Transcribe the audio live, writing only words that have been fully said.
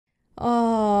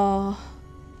Oh,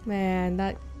 man,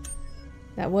 that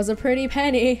was a pretty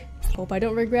penny. Hope I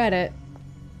don't regret it.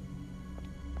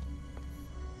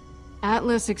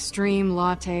 Atlas Extreme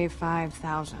Latte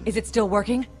 5000. Is it still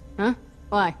working? Huh?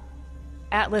 Why?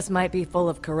 Atlas might be full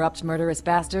of corrupt, murderous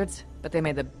bastards, but they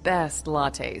made the best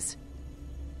lattes.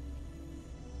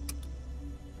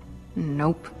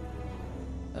 Nope.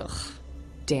 Ugh.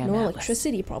 Damn No Atlas.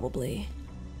 electricity, probably.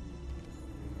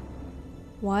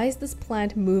 Why is this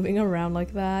plant moving around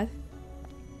like that?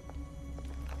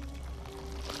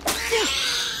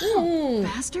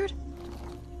 Bastard?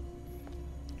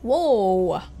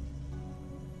 Whoa!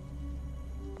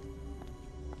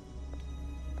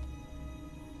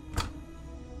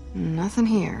 Nothing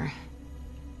here.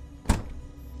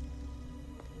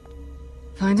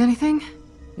 Find anything?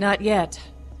 Not yet.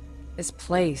 This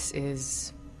place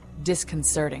is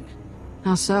disconcerting.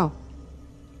 How so?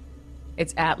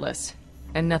 It's Atlas,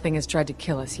 and nothing has tried to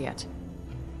kill us yet.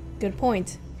 Good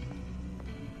point.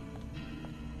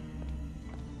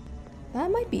 That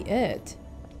might be it.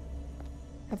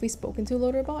 Have we spoken to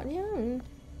Loaderbot? Yeah.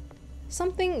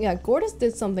 Something, yeah, Gortys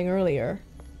did something earlier.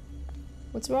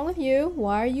 What's wrong with you?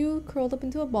 Why are you curled up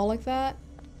into a ball like that?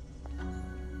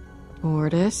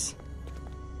 Gortys?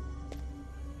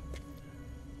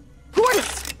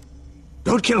 Gortys!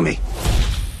 Don't kill me!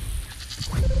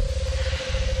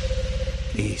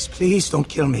 Please, please don't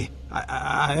kill me.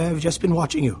 I have just been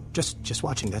watching you. Just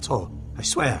watching, that's all. I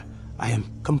swear, I am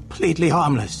completely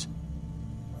harmless.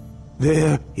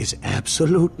 There is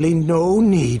absolutely no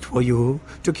need for you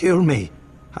to kill me.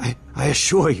 I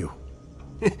assure you.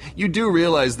 You do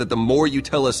realize that the more you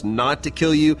tell us not to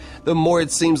kill you, the more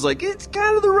it seems like it's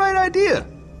kind of the right idea.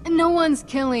 No one's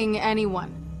killing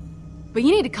anyone. But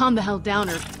you need to calm the hell down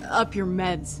or up your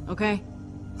meds, okay?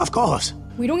 Of course.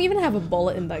 We don't even have a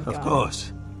bullet in that gun. Of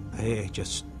course. I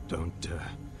just don't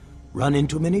run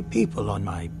into many people on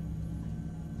my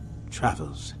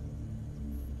travels.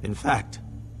 In fact,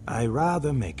 I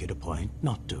rather make it a point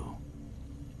not to.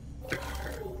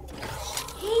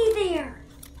 Hey there!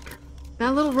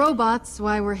 That little robot's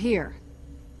why we're here.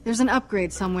 There's an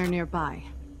upgrade somewhere nearby.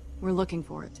 We're looking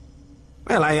for it.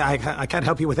 Well, I can't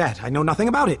help you with that. I know nothing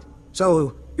about it.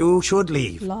 So, you should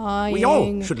leave. Lying. We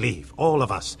all should leave. All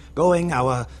of us. Going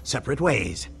our separate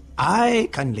ways. I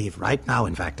can leave right now,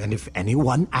 in fact. And if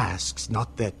anyone asks,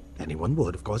 not that anyone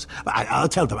would, of course, I'll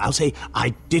tell them. I'll say, I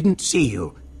didn't see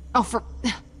you. Oh,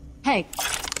 Hey,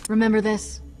 remember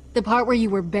this? The part where you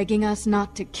were begging us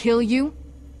not to kill you?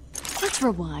 Let's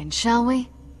rewind, shall we?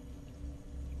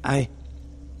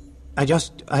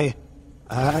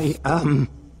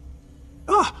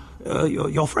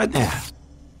 Your friend there.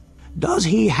 Does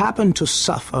he happen to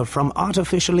suffer from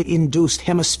artificially induced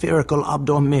hemispherical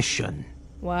abdomination?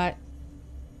 What?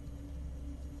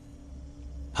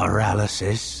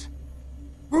 Paralysis?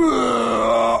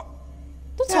 Don't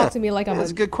talk to me like I'm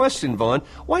That's a good question, Vaughn.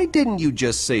 Why didn't you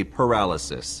just say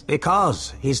paralysis?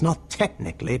 Because he's not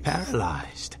technically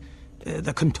paralyzed.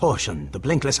 The contortion, the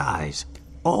blinkless eyes,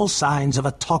 all signs of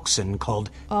a toxin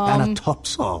called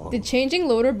Thanatopsol. Did changing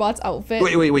Loaderbot's outfit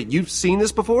Wait, you've seen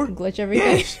this before? glitch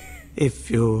everything? Yes,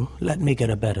 if you let me get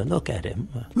a better look at him.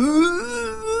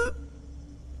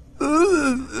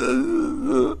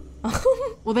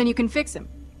 Well, then you can fix him.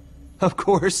 Of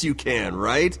course you can,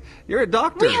 right? You're a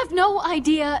doctor. We have no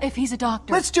idea if he's a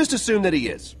doctor. Let's just assume that he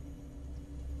is.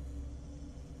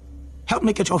 Help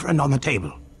me get your friend on the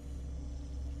table.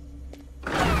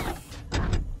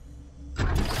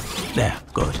 There,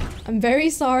 good. I'm very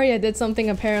sorry I did something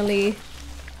apparently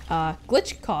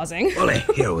glitch causing. Bully,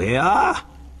 here we are.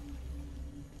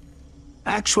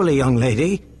 Actually, young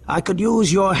lady, I could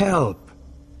use your help.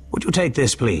 Would you take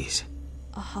this, please?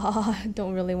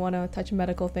 Don't really want to touch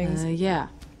medical things, Yeah.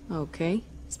 Okay.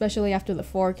 especially after the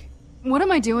fork. What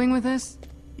am I doing with this?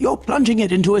 You're plunging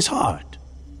it into his heart.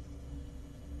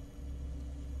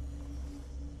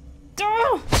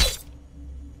 Ah!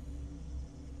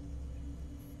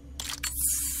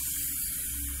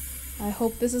 I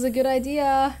hope this is a good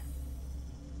idea.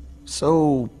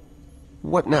 So,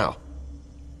 what now?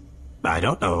 I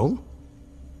don't know.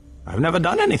 I've never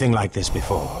done anything like this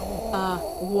before.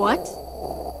 What?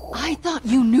 I thought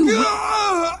you knew.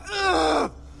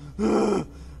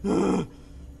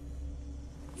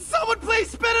 Someone please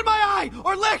spit in my eye!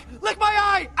 Or lick my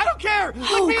eye! I don't care!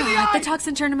 Oh Lick me in the god, eye! the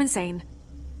toxin turned him insane.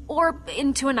 Or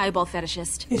into an eyeball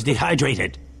fetishist. He's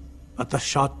dehydrated. But the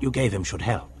shot you gave him should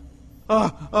help.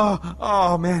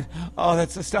 Oh, man. Oh,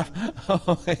 that's the stuff.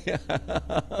 Oh, yeah.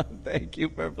 Thank you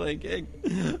for blinking.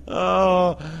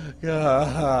 Oh,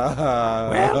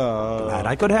 God. Well, glad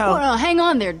I could help. Well, hang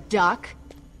on there, Doc.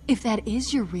 If that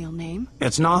is your real name.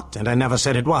 It's not, and I never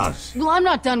said it was. Well, I'm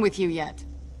not done with you yet.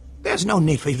 There's no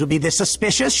need for you to be this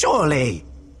suspicious, surely.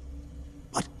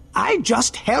 But I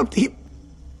just helped him.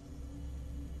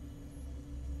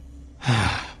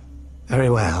 Very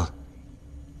well.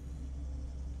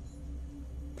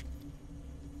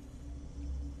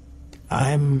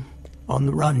 I'm on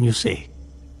the run, you see.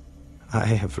 I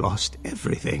have lost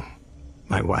everything.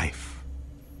 My wife,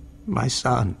 my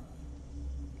son,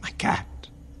 my cat.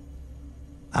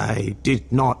 I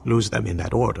did not lose them in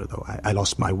that order, though. I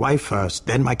lost my wife first,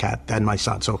 then my cat, then my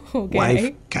son. So, Okay.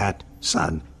 Wife, cat,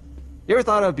 son. You ever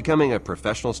thought of becoming a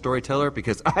professional storyteller?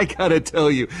 Because I gotta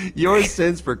tell you, your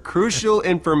sense for crucial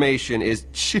information is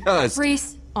just...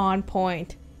 Reese. On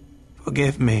point.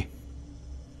 Forgive me.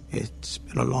 It's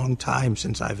been a long time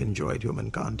since I've enjoyed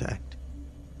human contact.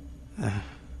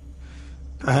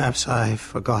 Perhaps I've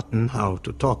forgotten how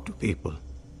to talk to people.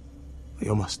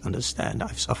 You must understand,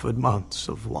 I've suffered months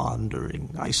of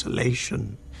wandering,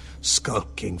 isolation,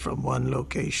 skulking from one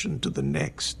location to the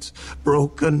next,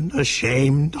 broken,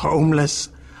 ashamed, homeless.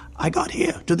 I got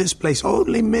here, to this place,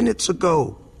 only minutes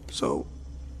ago, so...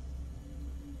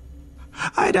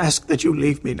 I'd ask that you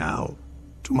leave me now,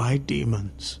 to my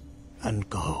demons, and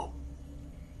go.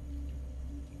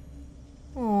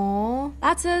 Aww.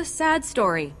 That's a sad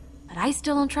story, but I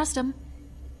still don't trust him.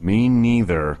 Me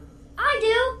neither. I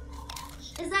do.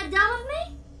 Is that dumb of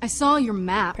me? I saw your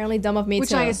map, Apparently dumb of me which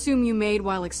too. I assume you made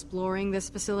while exploring this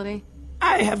facility.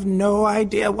 I have no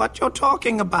idea what you're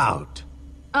talking about.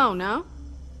 Oh, no?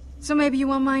 So maybe you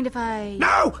won't mind if I...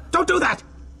 No! Don't do that!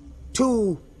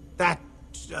 To that,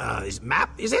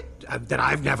 map, is it? That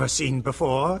I've never seen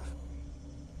before.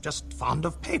 Just fond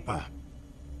of paper.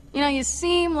 You know, you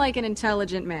seem like an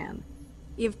intelligent man.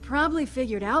 You've probably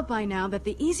figured out by now that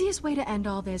the easiest way to end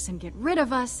all this and get rid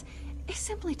of us is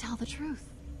simply tell the truth.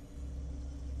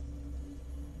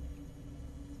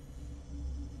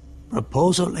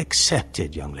 Proposal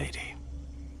accepted, young lady.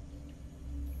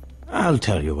 I'll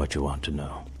tell you what you want to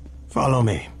know. Follow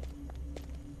me.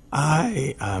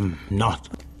 I am not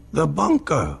the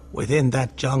bunker within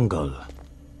that jungle.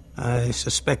 I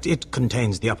suspect it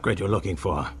contains the upgrade you're looking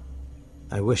for.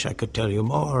 I wish I could tell you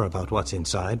more about what's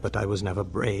inside, but I was never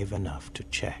brave enough to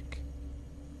check.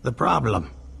 The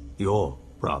problem, your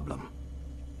problem,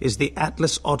 is the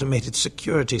Atlas automated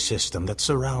security system that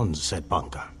surrounds said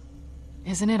bunker.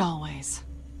 Isn't it always?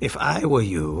 If I were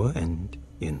you, and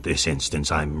in this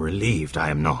instance I'm relieved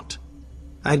I am not,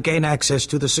 I'd gain access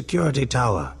to the security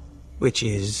tower, which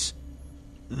is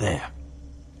there.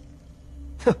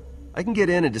 I can get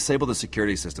in and disable the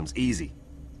security systems, easy.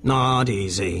 Not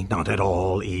easy, not at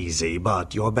all easy,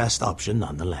 but your best option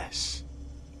nonetheless.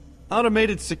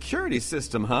 Automated security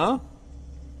system, huh?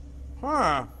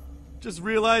 Huh. Just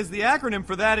realized the acronym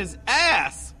for that is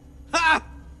ASS! Ha!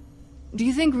 Do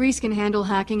you think Reese can handle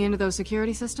hacking into those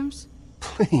security systems?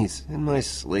 Please, in my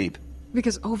sleep.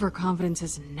 Because overconfidence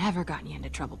has never gotten you into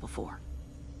trouble before.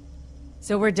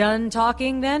 So we're done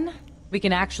talking then? We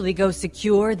can actually go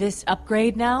secure this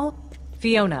upgrade now?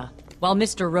 Fiona, while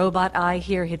Mr. Robot Eye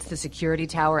here hits the security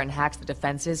tower and hacks the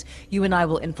defenses, you and I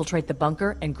will infiltrate the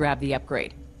bunker and grab the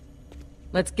upgrade.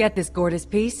 Let's get this gorgeous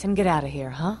piece and get out of here,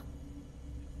 huh?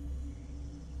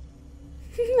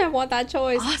 I want that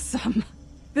choice. Awesome.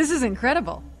 This is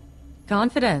incredible.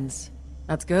 Confidence.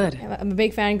 That's good. I'm a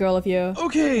big fangirl of you.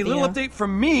 Okay, little Theo. update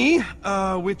from me,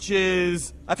 which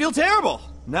is... I feel terrible.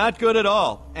 Not good at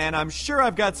all. And I'm sure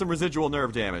I've got some residual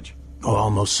nerve damage. Oh,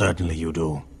 almost certainly you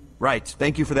do. Right,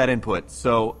 thank you for that input.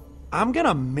 So, I'm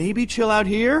gonna maybe chill out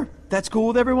here. That's cool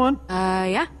with everyone?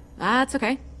 Yeah, that's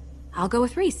okay. I'll go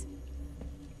with Reese.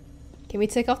 Can we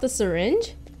take off the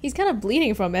syringe? He's kind of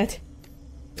bleeding from it.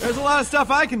 There's a lot of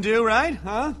stuff I can do, right?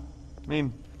 Huh? I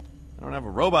mean, I don't have a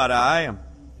robot eye. I'm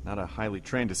not a highly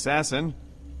trained assassin.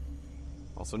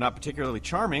 Also not particularly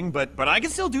charming, but I can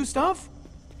still do stuff.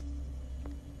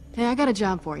 Hey, I got a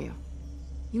job for you.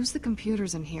 Use the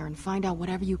computers in here and find out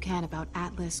whatever you can about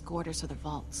Atlas, Gortys, or the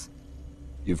vaults.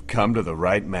 You've come to the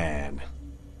right man.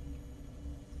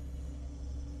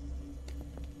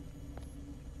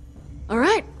 All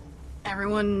right.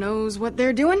 Everyone knows what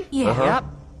they're doing? Yeah. Yep.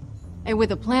 And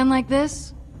with a plan like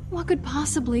this, what could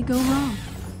possibly go wrong?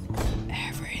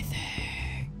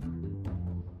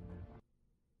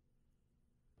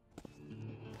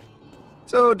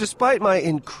 So, despite my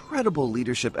incredible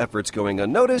leadership efforts going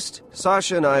unnoticed,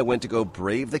 Sasha and I went to go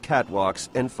brave the catwalks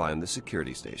and find the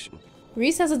security station.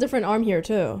 Reese has a different arm here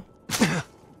too.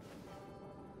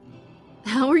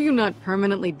 How are you not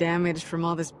permanently damaged from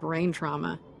all this brain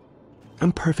trauma?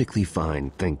 I'm perfectly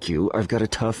fine, thank you. I've got a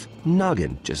tough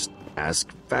noggin. Just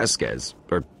ask Vasquez.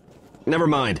 Or Never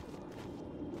mind.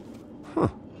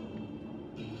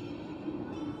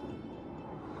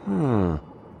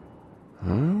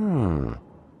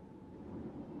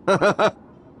 Huh.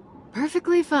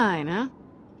 Perfectly fine, huh?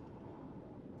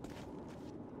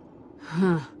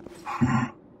 Huh.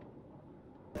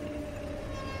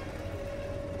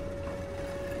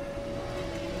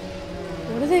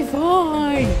 What do they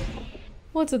find?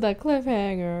 What's with that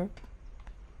cliffhanger?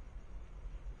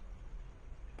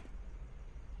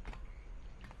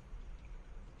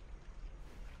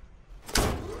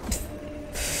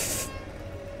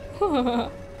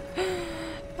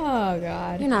 Oh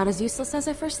god. You're not as useless as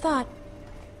I first thought.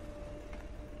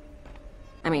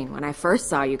 I mean, when I first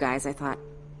saw you guys, I thought,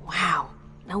 wow,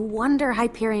 no wonder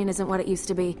Hyperion isn't what it used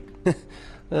to be.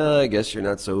 I guess you're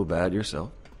not so bad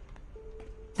yourself.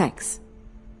 Thanks.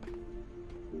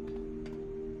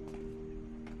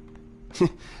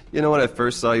 You know, when I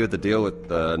first saw you at the deal with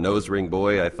Nose Ring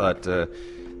Boy, I thought,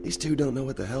 these two don't know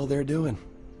what the hell they're doing.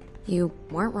 You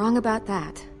weren't wrong about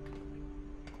that.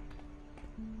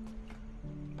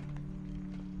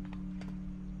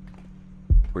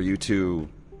 Were you two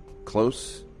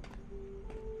close?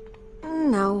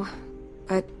 No,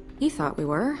 but he thought we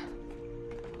were.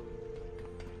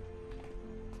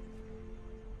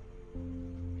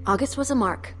 August was a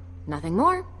mark. Nothing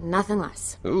more, nothing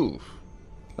less. Ooh,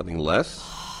 nothing less?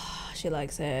 She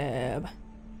likes him.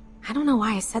 I don't know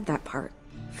why I said that part.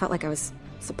 Felt like I was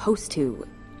supposed to.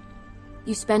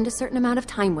 You spend a certain amount of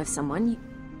time with someone,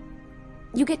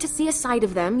 you get to see a side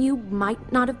of them you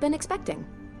might not have been expecting.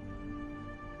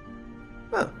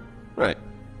 Oh, right.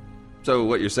 So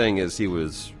what you're saying is he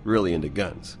was really into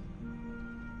guns?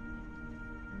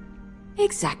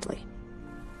 Exactly.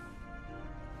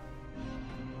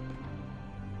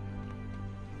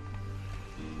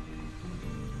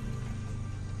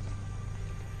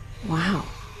 Wow.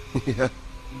 Yeah.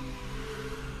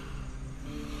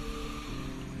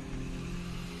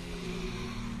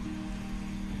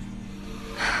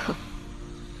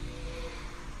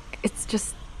 It's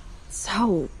just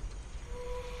so...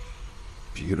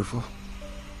 beautiful?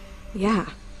 Yeah.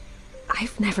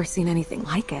 I've never seen anything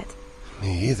like it.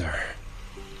 Me either.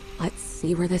 Let's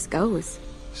see where this goes.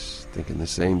 Just thinking the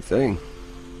same thing.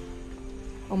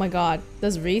 Oh my god.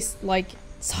 Does Reese like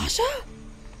Sasha?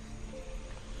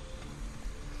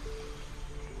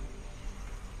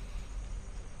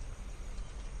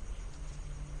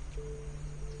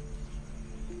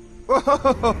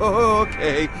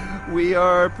 Okay, we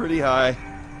are pretty high.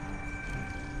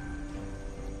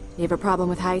 You have a problem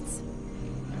with heights?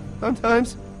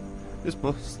 Sometimes. Just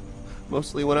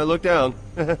mostly when I look down.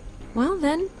 Well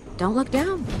then, don't look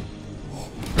down.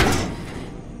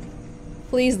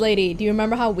 Please, lady, do you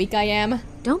remember how weak I am?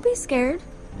 Don't be scared.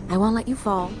 I won't let you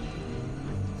fall.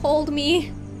 Hold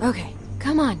me. Okay,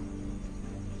 come on.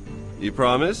 You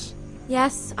promise?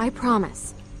 Yes, I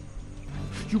promise.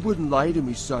 You wouldn't lie to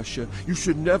me, Sasha. You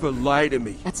should never lie to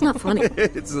me. That's not funny.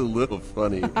 It's a little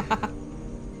funny.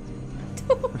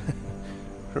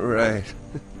 Right.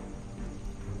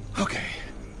 Okay,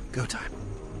 go time.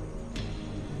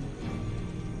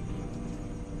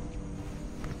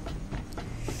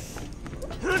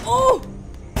 Oh!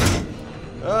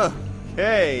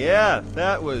 Okay, yeah,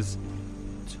 that was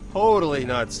totally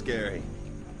not scary.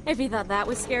 If you thought that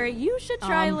was scary, you should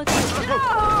try looking...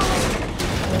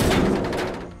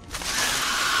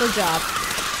 Good job.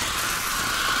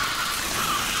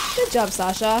 Good job,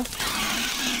 Sasha.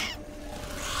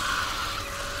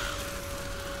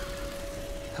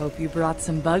 Hope you brought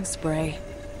some bug spray.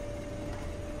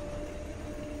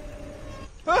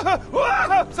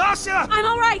 Sasha! I'm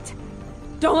all right.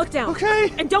 Don't look down.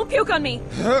 Okay. And don't puke on me.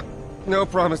 No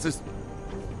promises.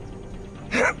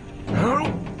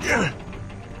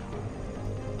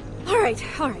 All right.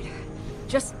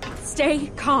 Just stay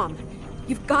calm.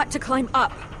 You've got to climb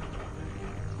up.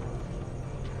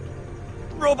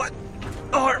 Robot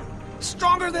arm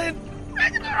stronger than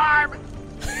regular arm.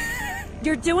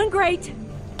 You're doing great.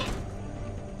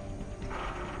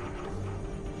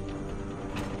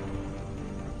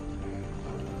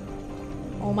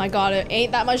 Oh my god, it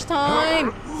ain't that much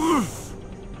time.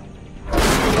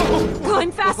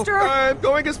 Climb faster. I'm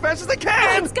going as fast as I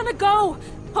can. It's gonna go.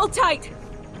 Hold tight.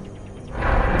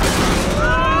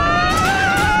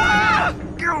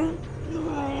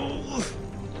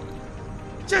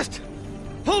 Just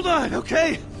hold on,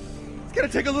 okay? It's gonna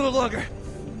take a little longer.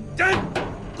 I'm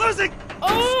losing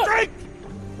strength.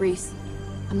 Reese,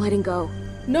 I'm letting go.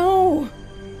 No.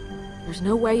 There's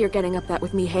no way you're getting up that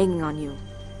with me hanging on you.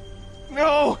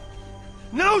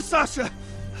 No, Sasha.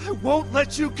 I won't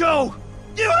let you go.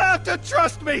 You have to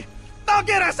trust me. I'll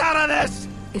get us out of this.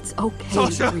 It's okay,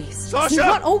 Sasha! Reese. It's Sasha!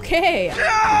 not okay. No!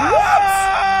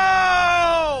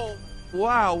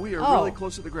 Wow, we are Oh. really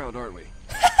close to the ground, aren't we?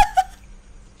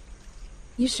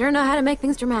 You sure know how to make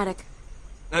things dramatic.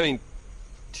 I mean,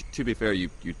 to be fair, you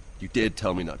did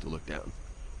tell me not to look down.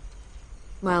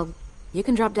 Well, you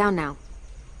can drop down now.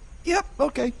 Yep,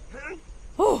 okay.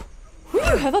 Oh, whew,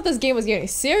 I thought this game was getting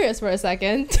serious for a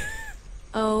second.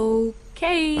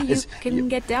 Okay, you can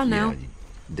get down now.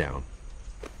 Down.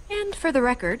 And for the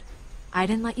record, I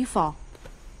didn't let you fall.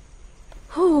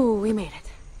 Whew, we made it.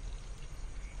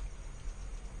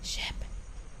 Ship.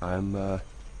 I'm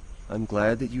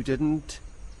glad that you didn't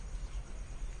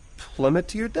plummet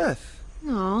to your death.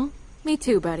 Aw, me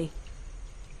too, buddy.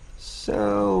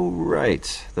 So,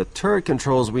 right. The turret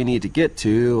controls we need to get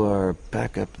to are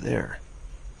back up there.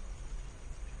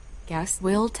 Guess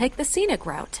we'll take the scenic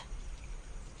route.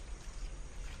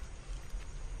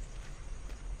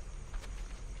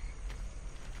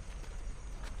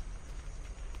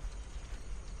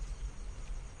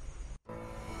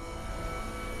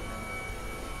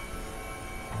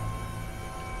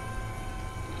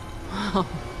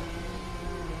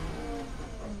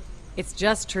 It's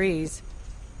just trees.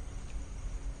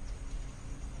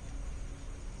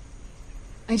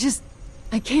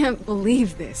 I can't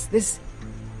believe this. This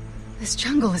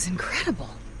jungle is incredible.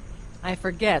 I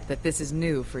forget that this is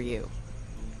new for you.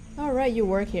 Alright, you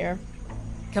work here.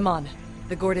 Come on,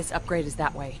 the Gortys upgrade is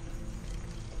that way.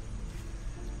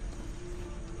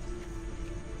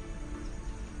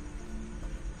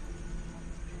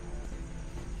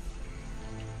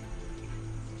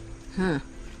 Huh.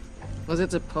 Was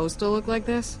it supposed to look like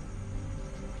this?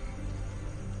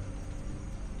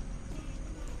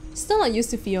 Still not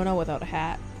used to Fiona without a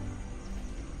hat.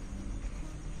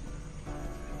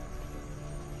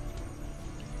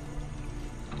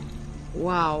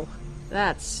 Wow.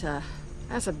 That's a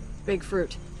big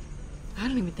fruit. I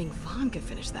don't even think Vaughn could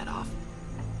finish that off.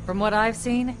 From what I've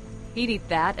seen, he'd eat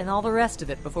that and all the rest of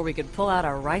it before we could pull out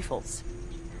our rifles.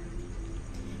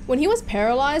 When he was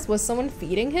paralyzed, was someone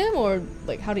feeding him? Or,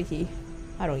 like, how did he?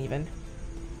 I don't even.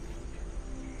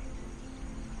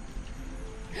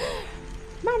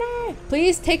 Money!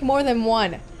 Please take more than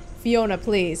one. Fiona,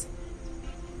 please.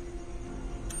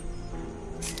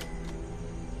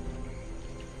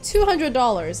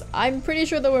 $200. I'm pretty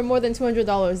sure there were more than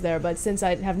 $200 there, but since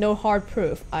I have no hard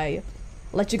proof, I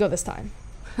let you go this time.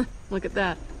 Look at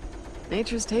that.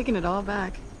 Nature's taking it all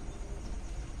back.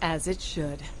 As it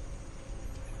should.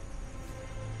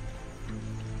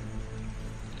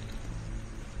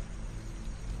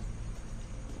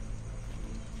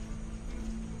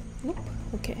 Nope.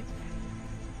 Okay.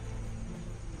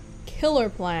 Killer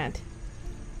plant.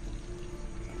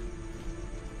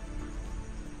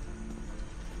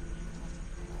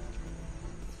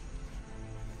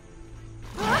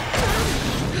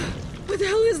 What the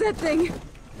hell is that thing?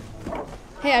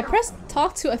 Hey, I pressed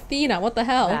talk to Athena. What the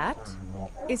hell? That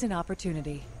is an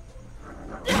opportunity.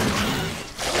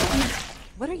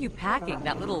 What are you packing?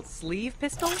 That little sleeve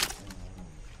pistol?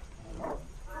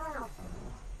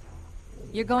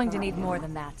 You're going to need more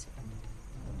than that.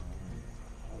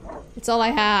 It's all I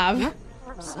have.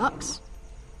 Sucks.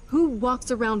 Who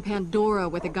walks around Pandora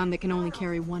with a gun that can only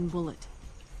carry one bullet?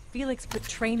 Felix put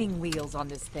training wheels on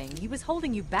this thing. He was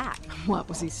holding you back. What,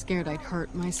 was he scared I'd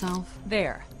hurt myself?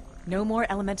 There. No more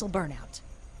elemental burnout.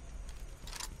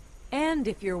 And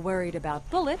if you're worried about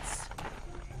bullets...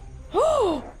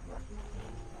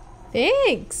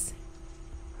 Thanks.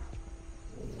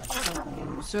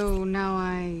 So now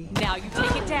Now you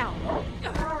take it down.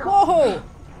 Whoa!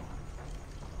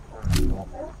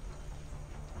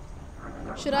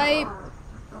 Should I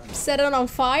set it on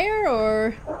fire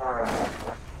or?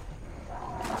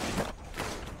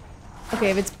 Okay,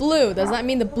 if it's blue, does that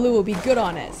mean the blue will be good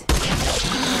on it?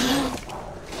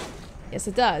 Yes,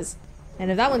 it does. And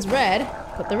if that one's red,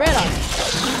 put the red on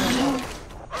it.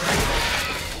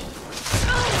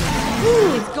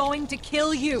 It's going to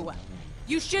kill you.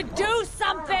 You should do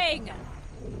something!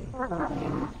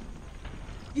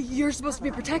 You're supposed to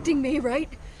be protecting me, right?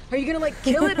 Are you gonna, like,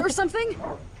 kill it or something?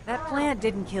 That plant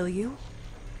didn't kill you.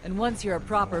 And once you're a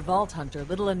proper vault hunter,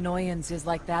 little annoyances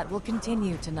like that will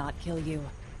continue to not kill you.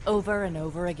 Over and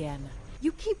over again.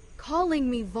 You keep calling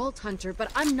me Vault Hunter,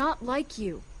 but I'm not like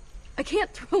you. I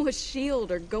can't throw a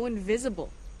shield or go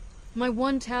invisible. My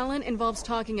one talent involves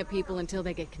talking at people until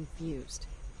they get confused.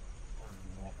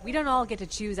 We don't all get to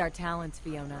choose our talents,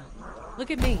 Fiona.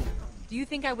 Look at me. Do you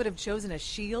think I would have chosen a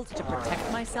shield to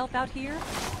protect myself out here?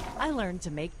 I learned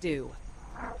to make do.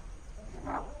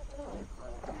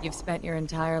 You've spent your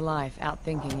entire life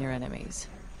outthinking your enemies.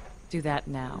 Do that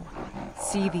now.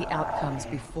 See the outcomes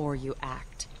before you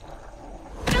act.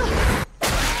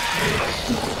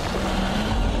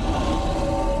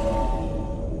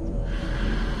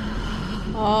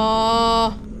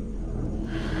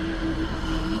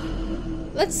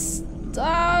 Let's...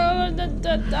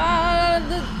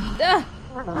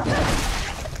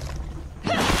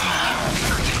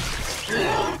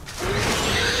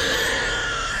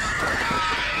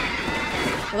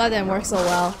 Well, that didn't work so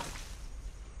well.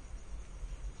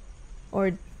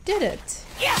 Or did it?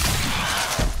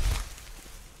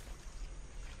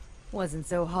 Wasn't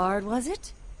so hard, was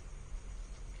it?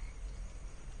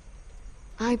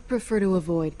 I prefer to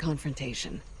avoid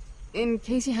confrontation. In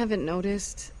case you haven't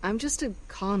noticed, I'm just a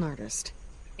con artist.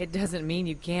 It doesn't mean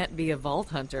you can't be a vault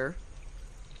hunter.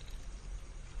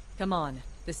 Come on.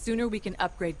 The sooner we can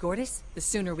upgrade Gortys, the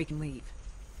sooner we can leave.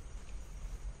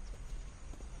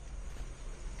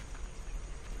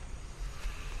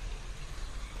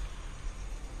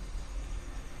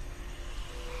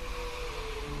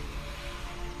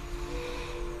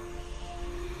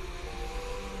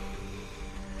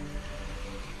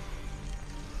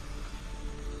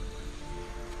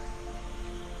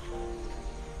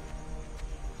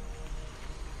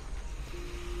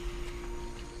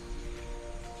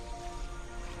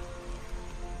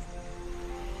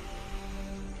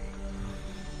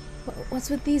 What's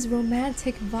with these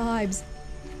romantic vibes?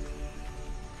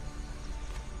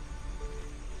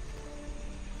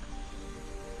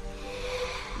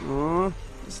 Aw,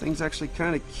 this thing's actually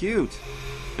kind of cute.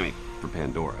 I mean, for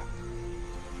Pandora.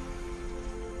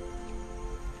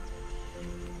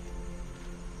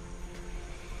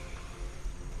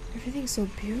 Everything's so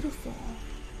beautiful.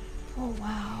 Oh,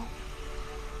 wow.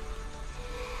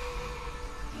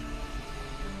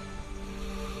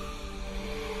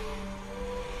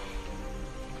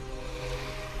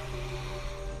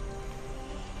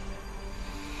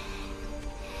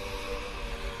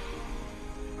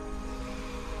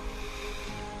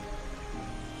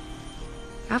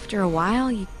 After a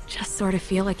while, you just sort of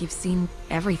feel like you've seen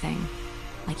everything.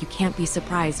 Like you can't be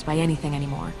surprised by anything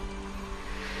anymore.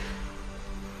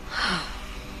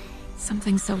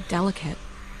 Something so delicate.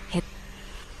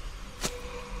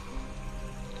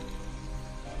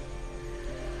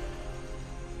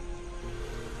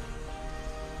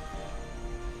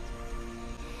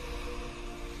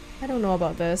 I don't know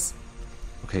about this.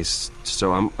 Okay,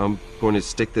 so I'm going to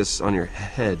stick this on your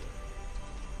head.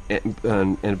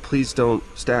 And please don't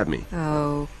stab me.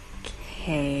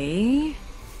 Okay.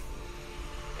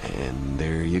 And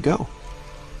there you go.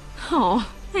 Oh,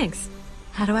 thanks.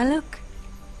 How do I look?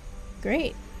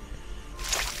 Great.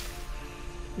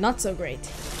 Not so great.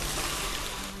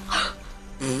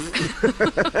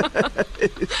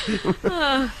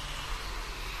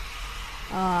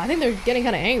 I think they're getting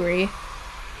kind of angry.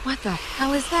 What the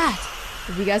hell is that?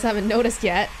 If you guys haven't noticed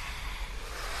yet.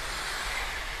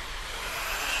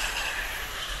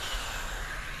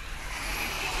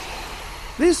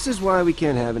 This is why we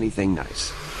can't have anything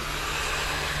nice.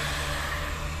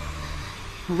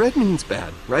 Red means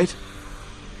bad, right?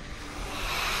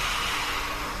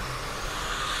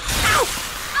 Oh.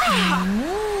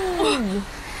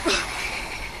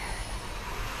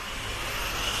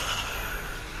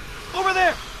 Over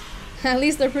there! At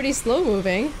least they're pretty slow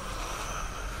moving.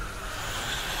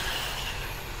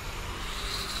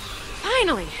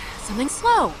 Finally! Something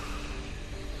slow.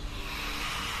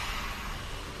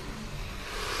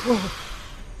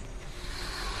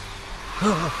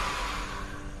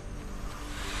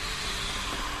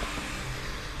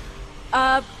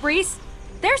 Reese,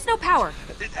 there's no power.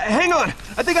 Hang on!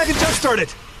 I think I can jumpstart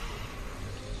it!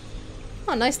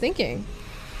 Oh, nice thinking.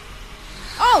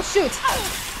 Oh, shoot!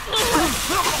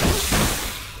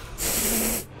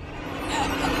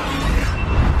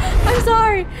 I'm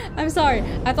sorry! I'm sorry.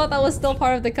 I thought that was still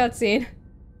part of the cutscene.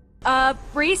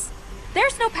 Reese,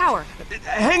 there's no power.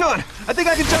 Hang on! I think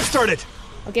I can jumpstart it!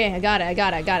 Okay, I got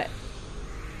it.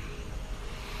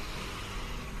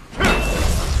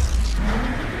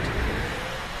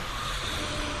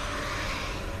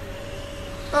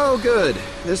 Oh, good.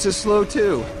 This is slow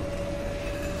too.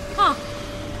 Huh.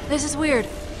 This is weird.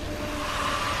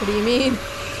 What do you mean?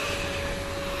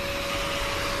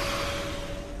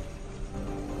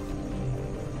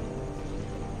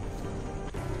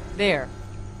 There.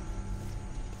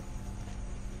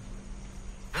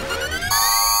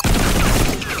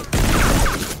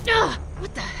 Ugh,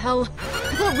 what the hell?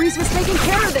 I thought Reese was taking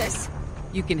care of this.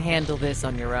 You can handle this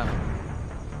on your own.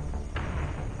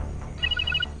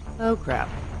 Oh, crap.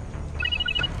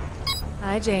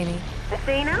 Hi, Janie.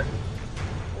 Athena?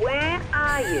 Where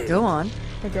are you? Go on.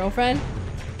 Her girlfriend?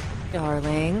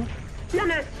 Darling.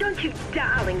 No, don't you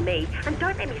darling me. And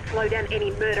don't let me slow down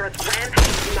any murderous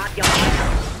rampage you might yell.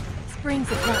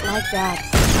 Springs, it's not like that.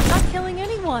 I'm not killing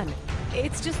anyone.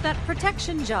 It's just that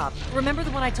protection job. Remember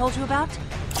the one I told you about?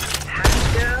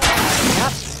 Girl.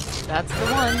 Yep, that's the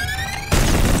one.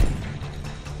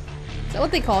 Is that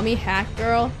what they call me? Hack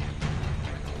girl?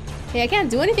 Hey, I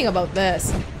can't do anything about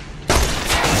this.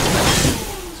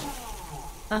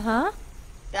 Uh-huh.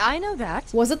 I know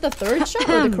that. Was it the third shot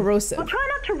or the corrosive? Well, try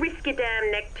not to risk your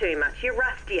damn neck too much. You're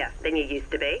rustier than you used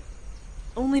to be.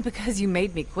 Only because you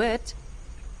made me quit.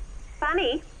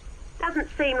 Funny. Doesn't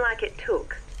seem like it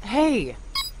took. Hey!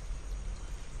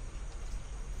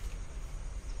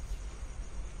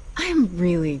 I'm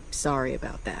really sorry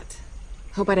about that.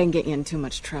 Hope I didn't get you in too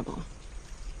much trouble.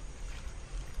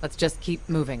 Let's just keep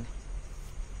moving.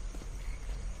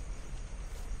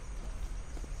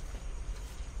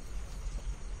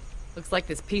 Looks like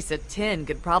this piece of tin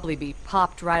could probably be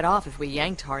popped right off if we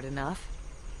yanked hard enough.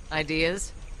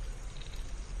 Ideas?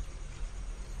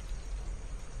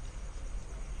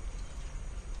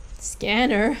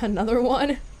 Scanner, another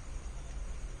one.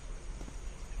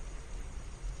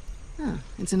 Huh,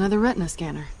 it's another retina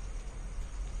scanner.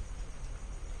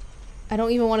 I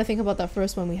don't even want to think about that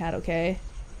first one we had, okay?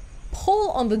 Pull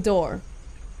on the door.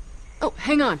 Oh,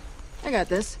 hang on. I got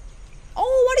this.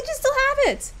 Oh, why did you still have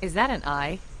it? Is that an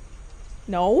eye?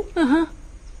 No. Uh-huh.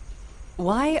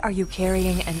 Why are you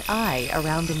carrying an eye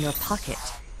around in your pocket?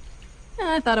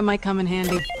 I thought it might come in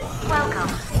handy.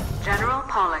 Welcome, General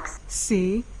Pollux.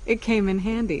 See? It came in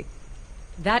handy.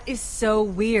 That is so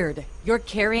weird. You're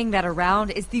carrying that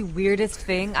around is the weirdest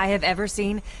thing I have ever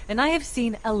seen, and I have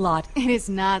seen a lot. It is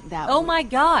not that Oh weird. my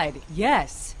god,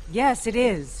 yes. Yes, it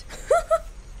is.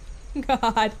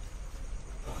 God.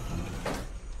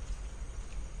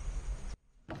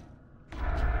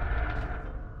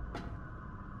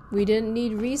 We didn't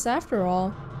need Reese after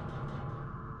all.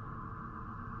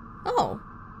 Oh.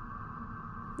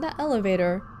 That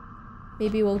elevator.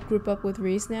 Maybe we'll group up with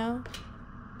Reese now?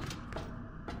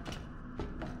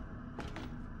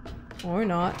 Or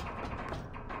not.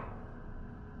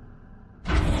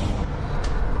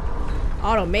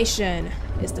 Automation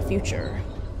is the future.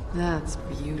 That's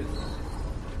beautiful.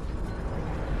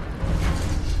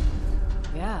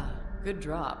 Yeah, good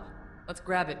drop. Let's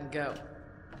grab it and go.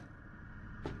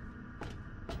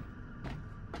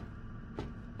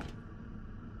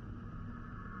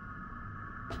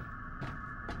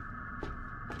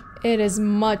 It is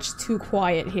much too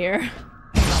quiet here.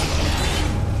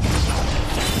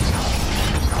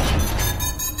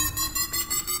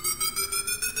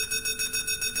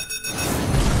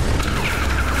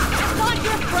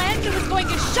 Who is going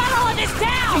to shut all of this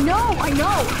down? I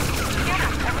know!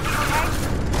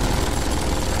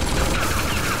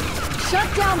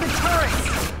 Shut down the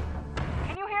turrets!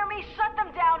 Can you hear me? Shut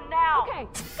them down now! Okay,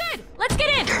 good! Let's get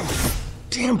in!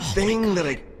 Damn thing that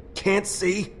I can't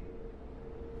see.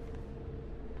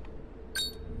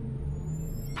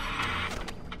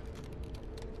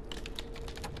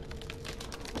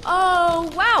 Oh,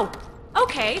 wow!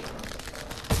 Okay.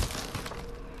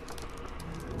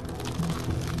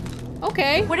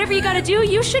 Okay. Whatever you gotta do,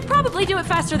 you should probably do it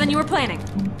faster than you were planning.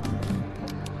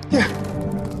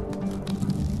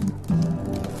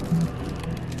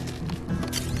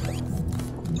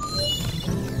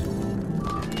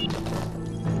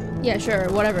 Yeah, sure,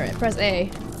 whatever. Press A.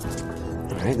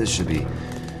 Alright, this should be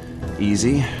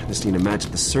easy. Just need to match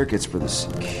the circuits for the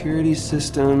security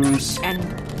systems.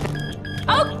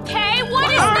 Okay,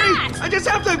 what is Hurry! that? I just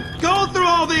have to go through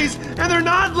all these, and they're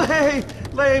not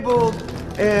labeled.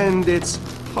 And it's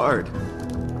hard.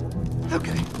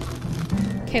 Okay.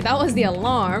 Okay, that was the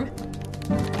alarm.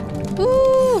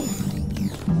 Ooh!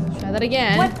 Try that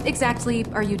again. What exactly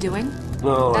are you doing?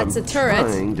 No, That's I'm a turret.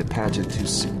 trying to patch it to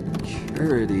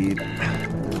security.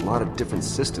 There's a lot of different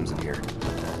systems in here.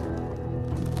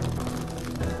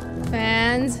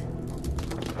 Fans.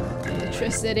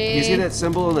 Electricity. You see that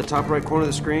symbol in the top right corner of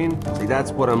the screen? See,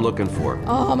 that's what I'm looking for.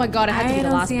 Oh my god, I had to be the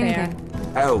don't last see pair.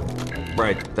 anything. Oh,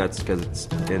 right. That's because it's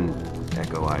in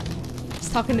Echo Eye. He's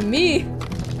talking to me.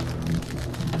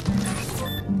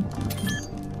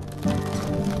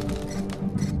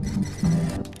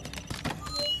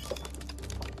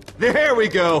 There we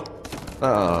go!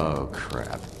 Oh,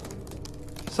 crap.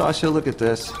 Sasha, look at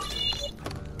this.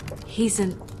 He's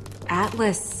an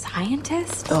Atlas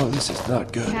scientist? Oh, this is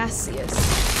not good. Cassius.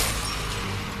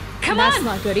 Come That's on!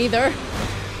 not good either.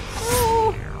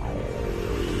 Oh.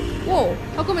 Whoa,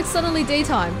 how come it's suddenly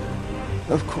daytime?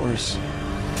 Of course.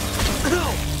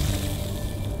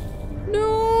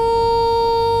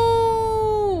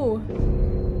 No!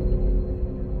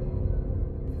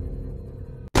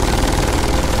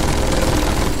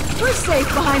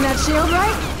 find that shield,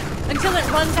 right? Until it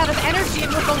runs out of energy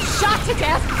and we're both shot to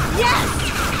death, yes!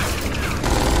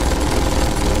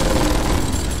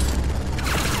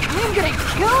 I'm gonna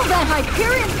kill that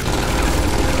Hyperion!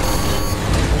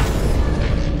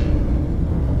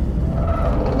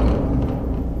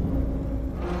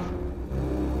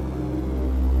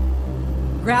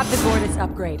 Grab the Gordis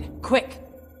upgrade, quick!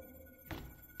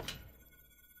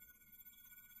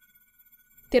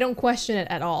 They don't question it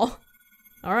at all.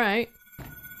 Alright.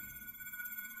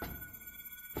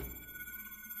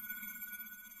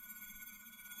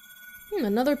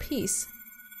 Another piece.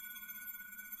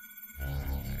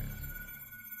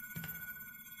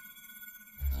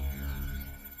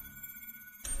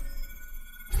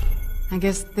 I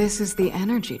guess this is the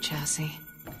energy chassis.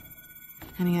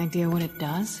 Any idea what it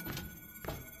does?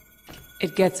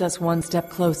 It gets us one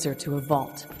step closer to a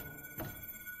vault.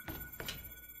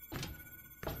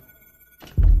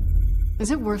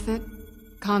 Is it worth it?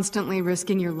 Constantly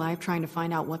risking your life trying to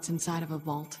find out what's inside of a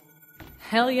vault?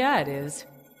 Hell yeah, it is.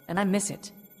 And I miss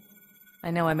it.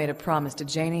 I know I made a promise to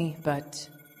Janie, but...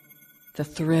 the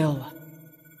thrill...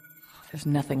 there's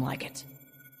nothing like it.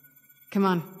 Come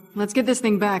on, let's get this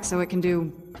thing back so it can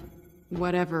do...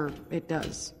 whatever it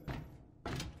does.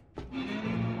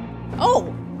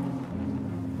 Oh!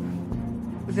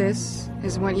 This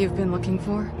is what you've been looking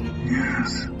for?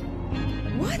 Yes.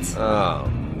 What? Oh,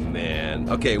 man.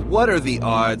 Okay, what are the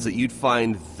odds that you'd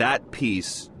find that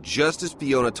piece just as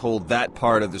Fiona told that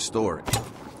part of the story?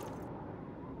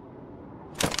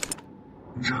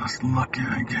 Just lucky,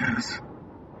 I guess.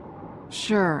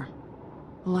 Sure.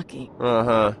 Lucky.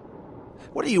 Uh-huh.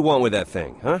 What do you want with that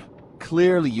thing, huh?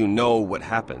 Clearly you know what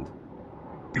happened.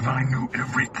 If I knew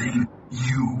everything,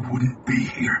 you wouldn't be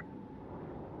here.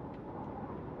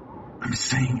 I'm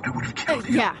saying I would have killed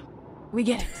you. Yeah, we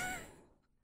get it.